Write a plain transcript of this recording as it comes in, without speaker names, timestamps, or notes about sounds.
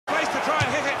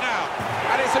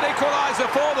an equaliser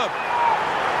for them.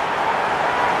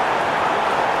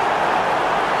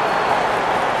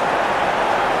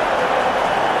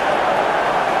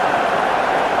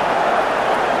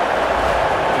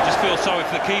 You just feel sorry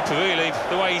for the keeper, really.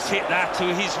 The way he's hit that to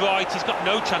his right, he's got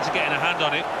no chance of getting a hand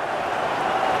on it.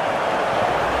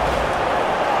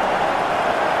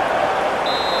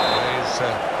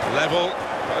 Level,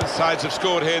 both sides have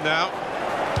scored here now.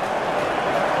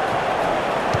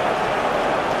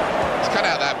 He's cut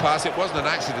out that pass, it wasn't an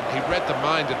accident, he read the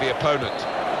mind of the opponent.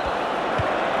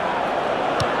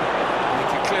 He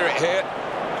can clear it here.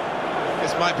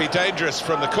 This might be dangerous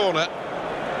from the corner.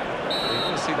 We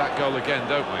want to see that goal again,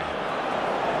 don't we?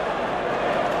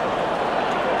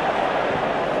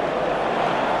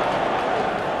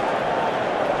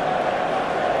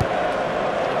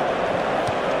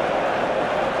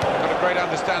 Great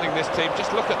understanding, this team.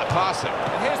 Just look at the passing.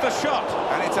 And here's the shot.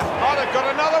 And it's oh, they've got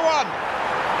another one.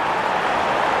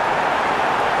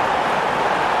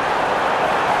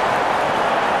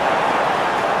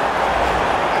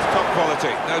 That's top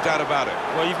quality, no doubt about it.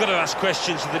 Well, you've got to ask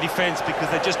questions of the defence because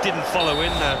they just didn't follow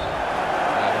in there.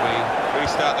 And we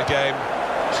restart the game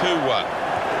 2-1.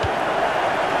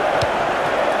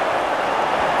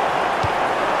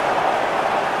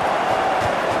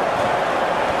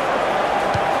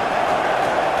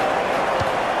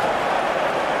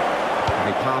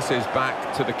 Passes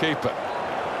back to the keeper.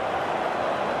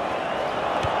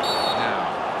 Now,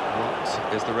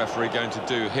 what is the referee going to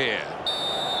do here?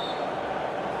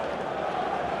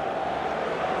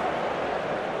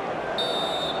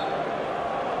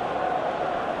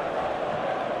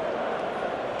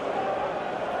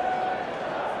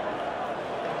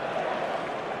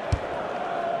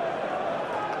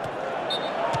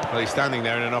 Well, he's standing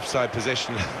there in an offside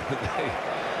position.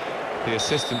 The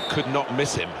assistant could not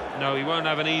miss him. No, he won't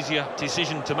have an easier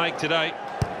decision to make today.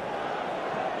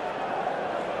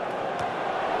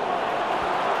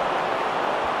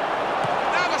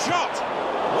 Now the shot!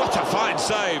 What a fine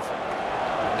save!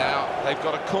 Now they've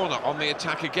got a corner on the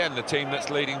attack again, the team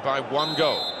that's leading by 1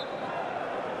 goal.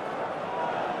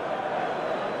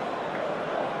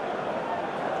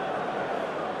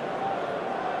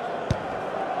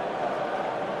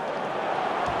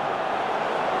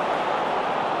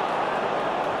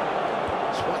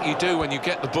 What you do when you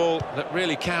get the ball that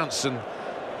really counts, and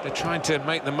they're trying to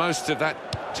make the most of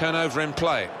that turnover in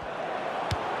play.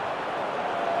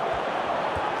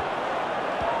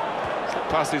 Slip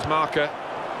past his marker.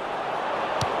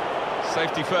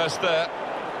 Safety first there.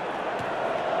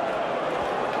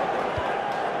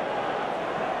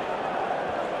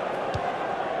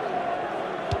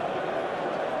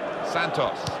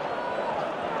 Santos.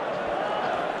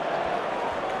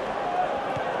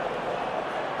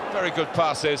 Very good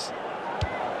passes.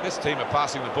 This team are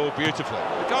passing the ball beautifully.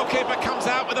 The goalkeeper comes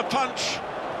out with a punch.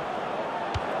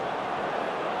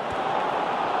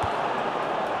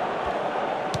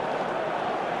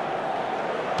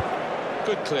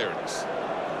 Good clearance.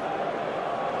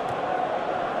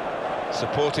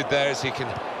 Supported there as he can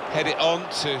head it on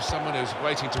to someone who's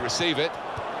waiting to receive it.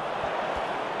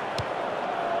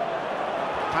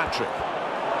 Patrick.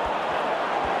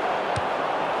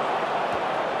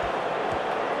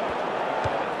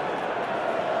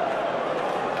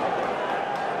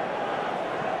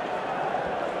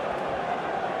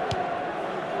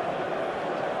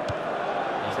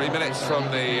 Three minutes from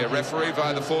the referee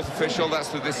via the fourth official. That's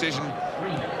the decision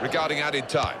regarding added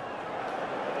time.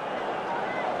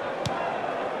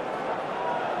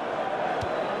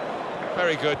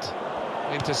 Very good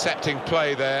intercepting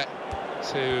play there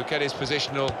to get his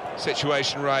positional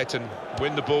situation right and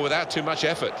win the ball without too much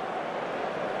effort.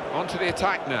 On to the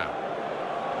attack now.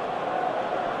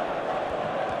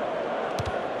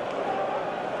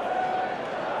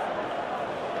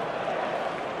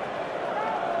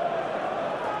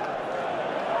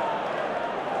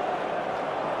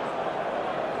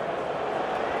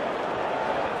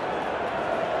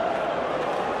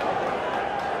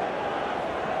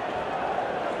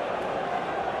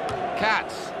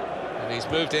 Katz, and he's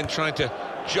moved in trying to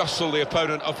jostle the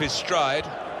opponent off his stride.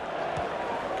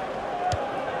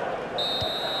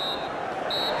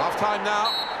 Half-time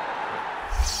now.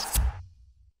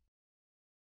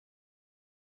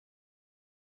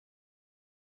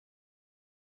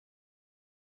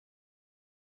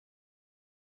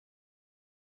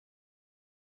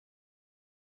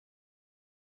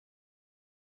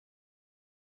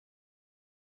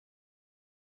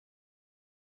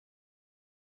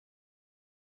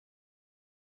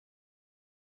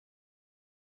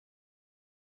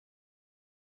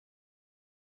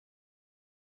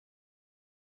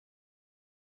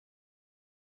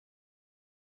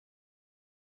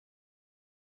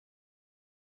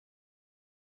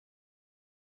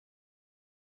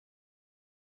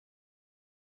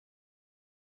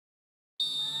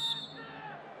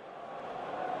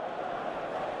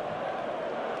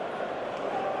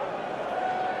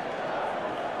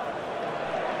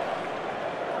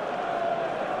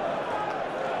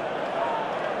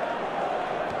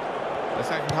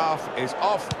 Second half is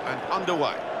off and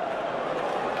underway.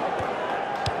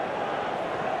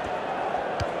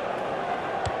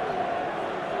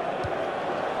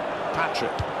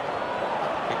 Patrick.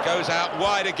 It goes out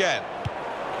wide again.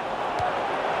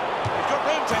 He's got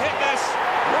room to hit this.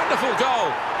 Wonderful goal.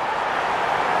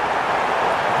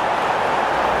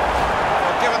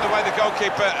 Well, given the way the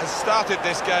goalkeeper has started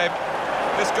this game,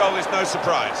 this goal is no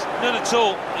surprise. None at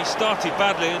all. He started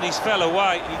badly and he's fell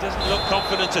away. He doesn't look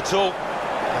confident at all.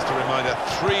 Just a reminder,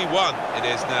 3-1 it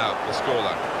is now, the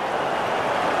scoreline.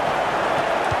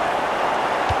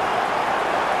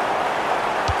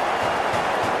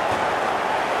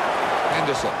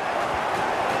 Henderson.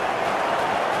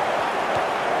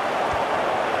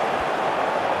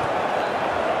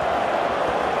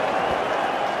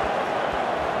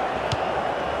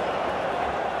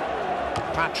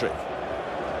 Patrick.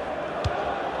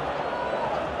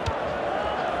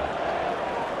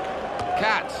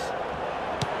 Katz.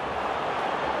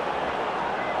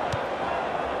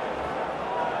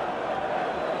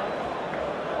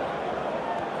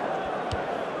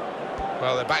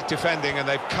 Well, they're back defending and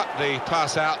they've cut the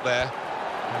pass out there,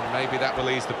 and maybe that will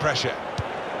ease the pressure.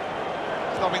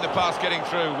 Stopping the pass getting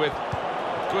through with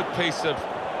a good piece of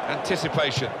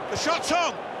anticipation. The shot's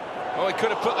on! Oh, he could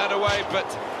have put that away, but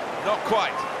not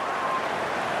quite.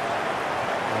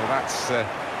 Well, that's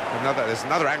there's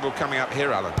another angle coming up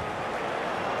here, Alan.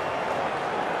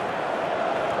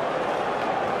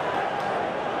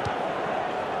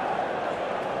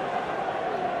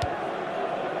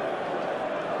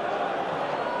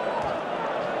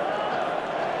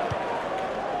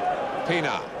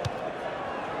 Pina.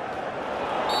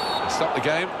 Stop the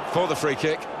game for the free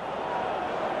kick.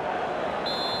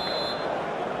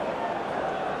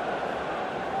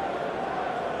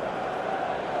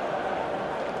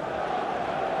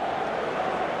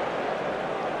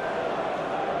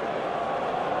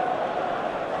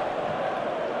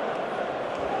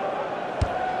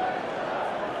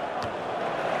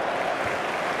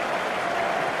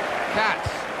 Katz.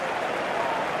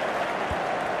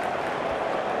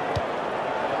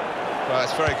 Well,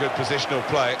 that's very good positional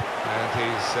play, and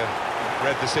he's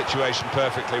read the situation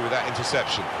perfectly with that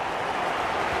interception.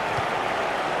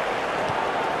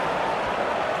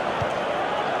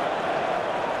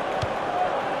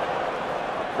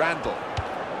 Randall.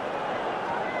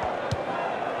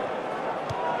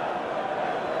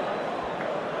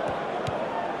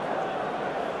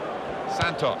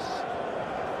 Santos.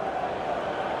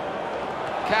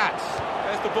 Katz.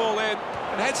 There's the ball in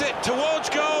and heads it towards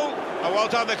goal. Oh, well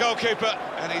done, the goalkeeper,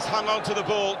 and he's hung on to the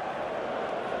ball.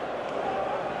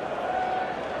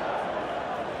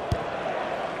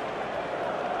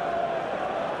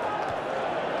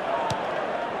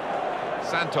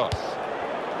 Santos.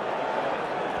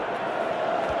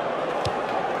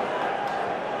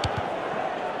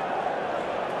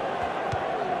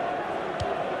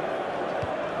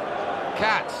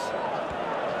 Katz.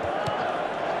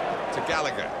 To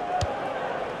Gallagher.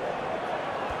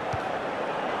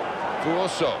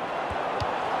 Vuoso.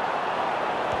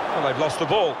 Well, they've lost the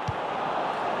ball.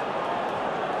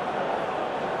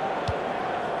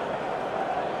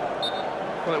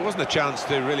 Well, it wasn't a chance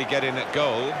to really get in at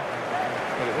goal,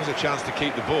 but it was a chance to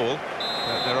keep the ball.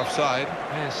 They're offside.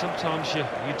 Yeah, sometimes you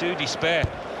do despair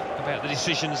about the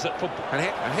decisions that football... And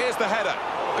here's the header.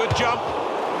 Good jump,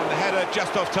 and the header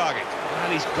just off target.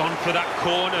 Well, he's gone for that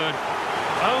corner and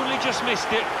only just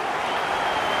missed it.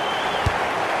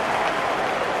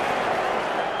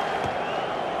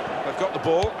 Got the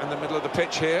ball in the middle of the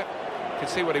pitch here. You can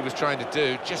see what he was trying to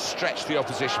do, just stretch the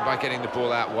opposition by getting the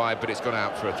ball out wide, but it's gone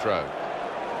out for a throw.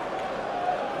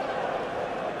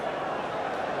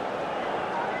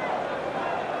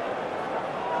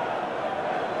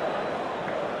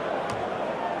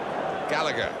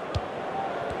 Gallagher.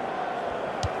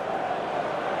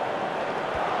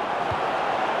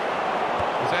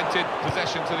 Presented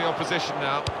possession to the opposition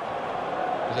now.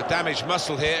 There's a damaged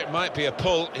muscle here, it might be a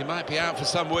pull, he might be out for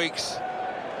some weeks.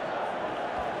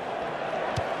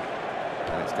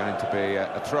 And it's going to be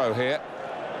a throw here.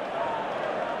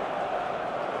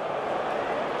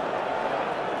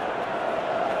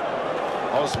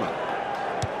 Osman.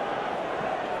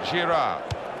 Girard.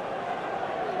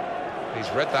 He's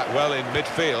read that well in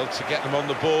midfield to get them on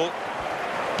the ball.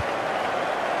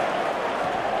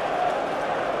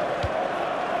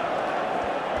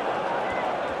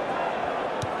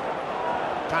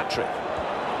 Patrick.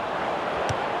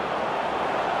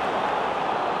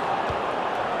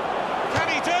 Can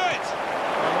he do it?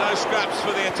 Well, no scraps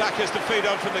for the attackers to feed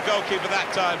on from the goalkeeper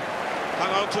that time.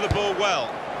 Hung on to the ball well.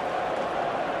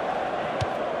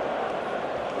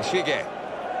 Ishige.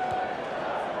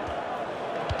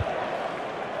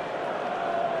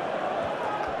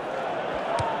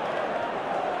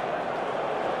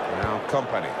 Now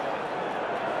Company.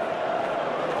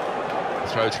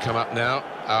 Throw to come up now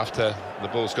after the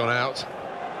ball's gone out.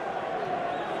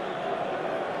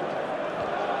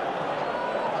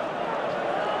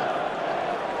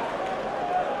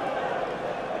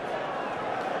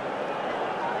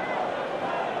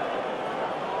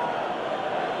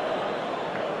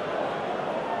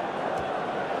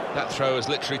 That throw has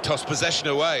literally tossed possession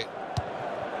away.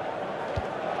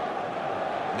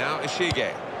 Now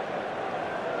Ishige.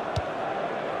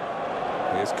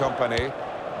 Here's Company.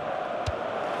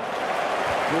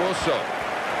 Warsaw.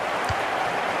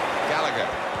 Gallagher.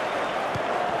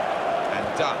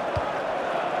 And done.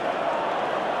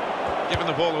 Giving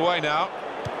the ball away now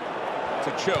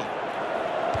to Chung.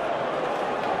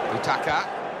 Utaka.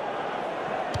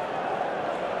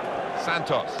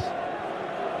 Santos.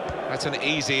 That's an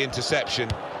easy interception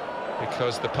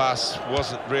because the pass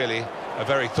wasn't really a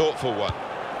very thoughtful one.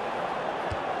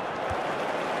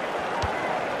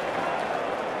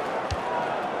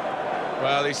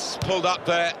 Well, he's pulled up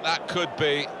there. That could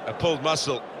be a pulled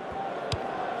muscle.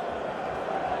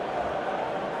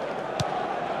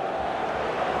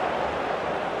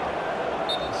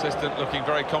 Assistant looking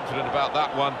very confident about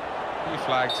that one. He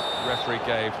flagged, the referee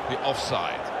gave the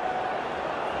offside.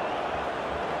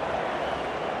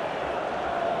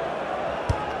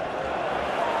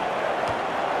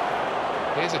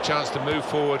 Here's a chance to move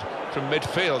forward from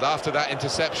midfield after that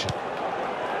interception.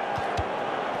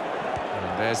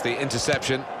 And there's the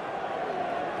interception.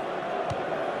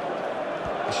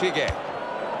 Ishige.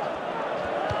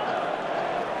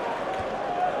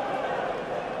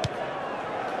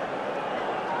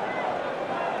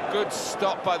 Good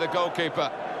stop by the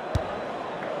goalkeeper.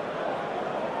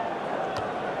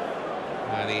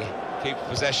 And he keeps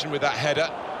possession with that header.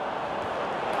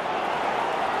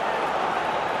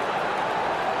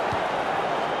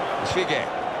 Ishige.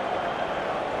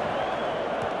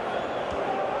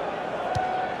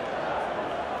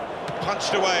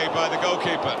 Punched away by the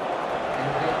goalkeeper.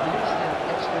 And they've used an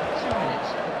extra 2 minutes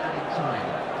of added time.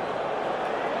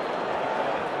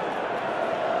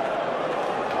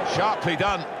 Sharply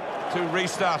done to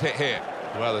restart it here.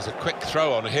 Well, there's a quick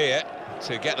throw on here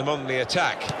to get them on the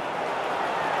attack.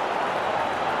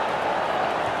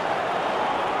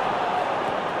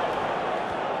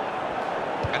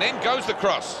 And in goes the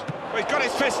cross. Well, he's got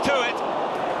his fist to it.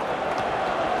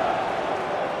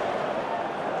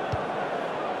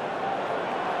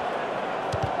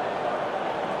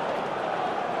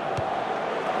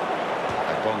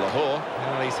 Bon Lahore.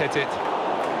 Well, he's hit it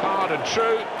hard and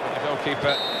true. And the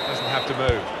goalkeeper doesn't have to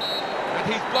move.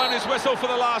 And he's blown his whistle for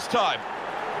the last time.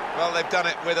 Well, they've done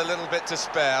it with a little bit to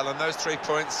spare, and those 3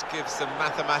 points gives them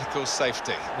mathematical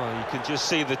safety. Well, you can just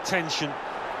see the tension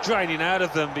draining out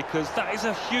of them because that is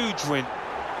a huge win.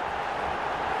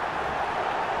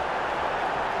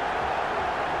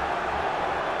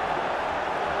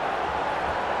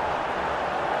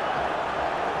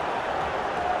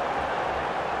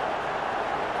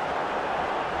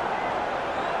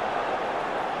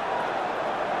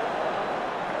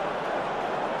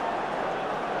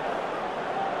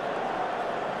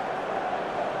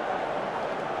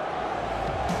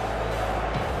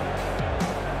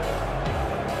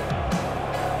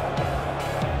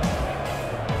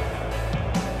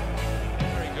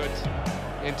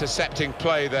 Intercepting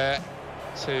play there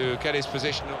to get his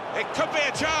position. It could be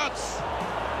a chance.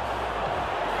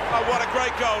 Oh, what a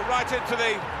great goal, right into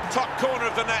the top corner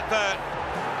of the net there.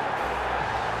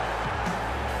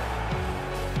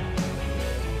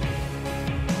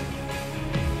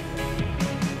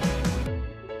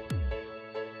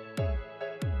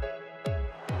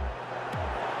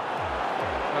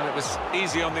 Well, it was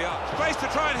easy on the arc. Space to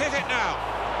try and hit it now.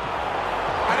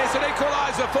 And it's an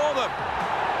equaliser for them.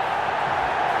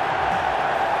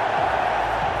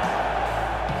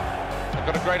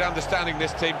 Got a great understanding,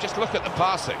 this team. Just look at the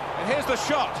passing. And here's the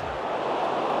shot.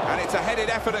 And it's a headed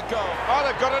effort at goal. Oh,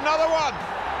 they've got another one.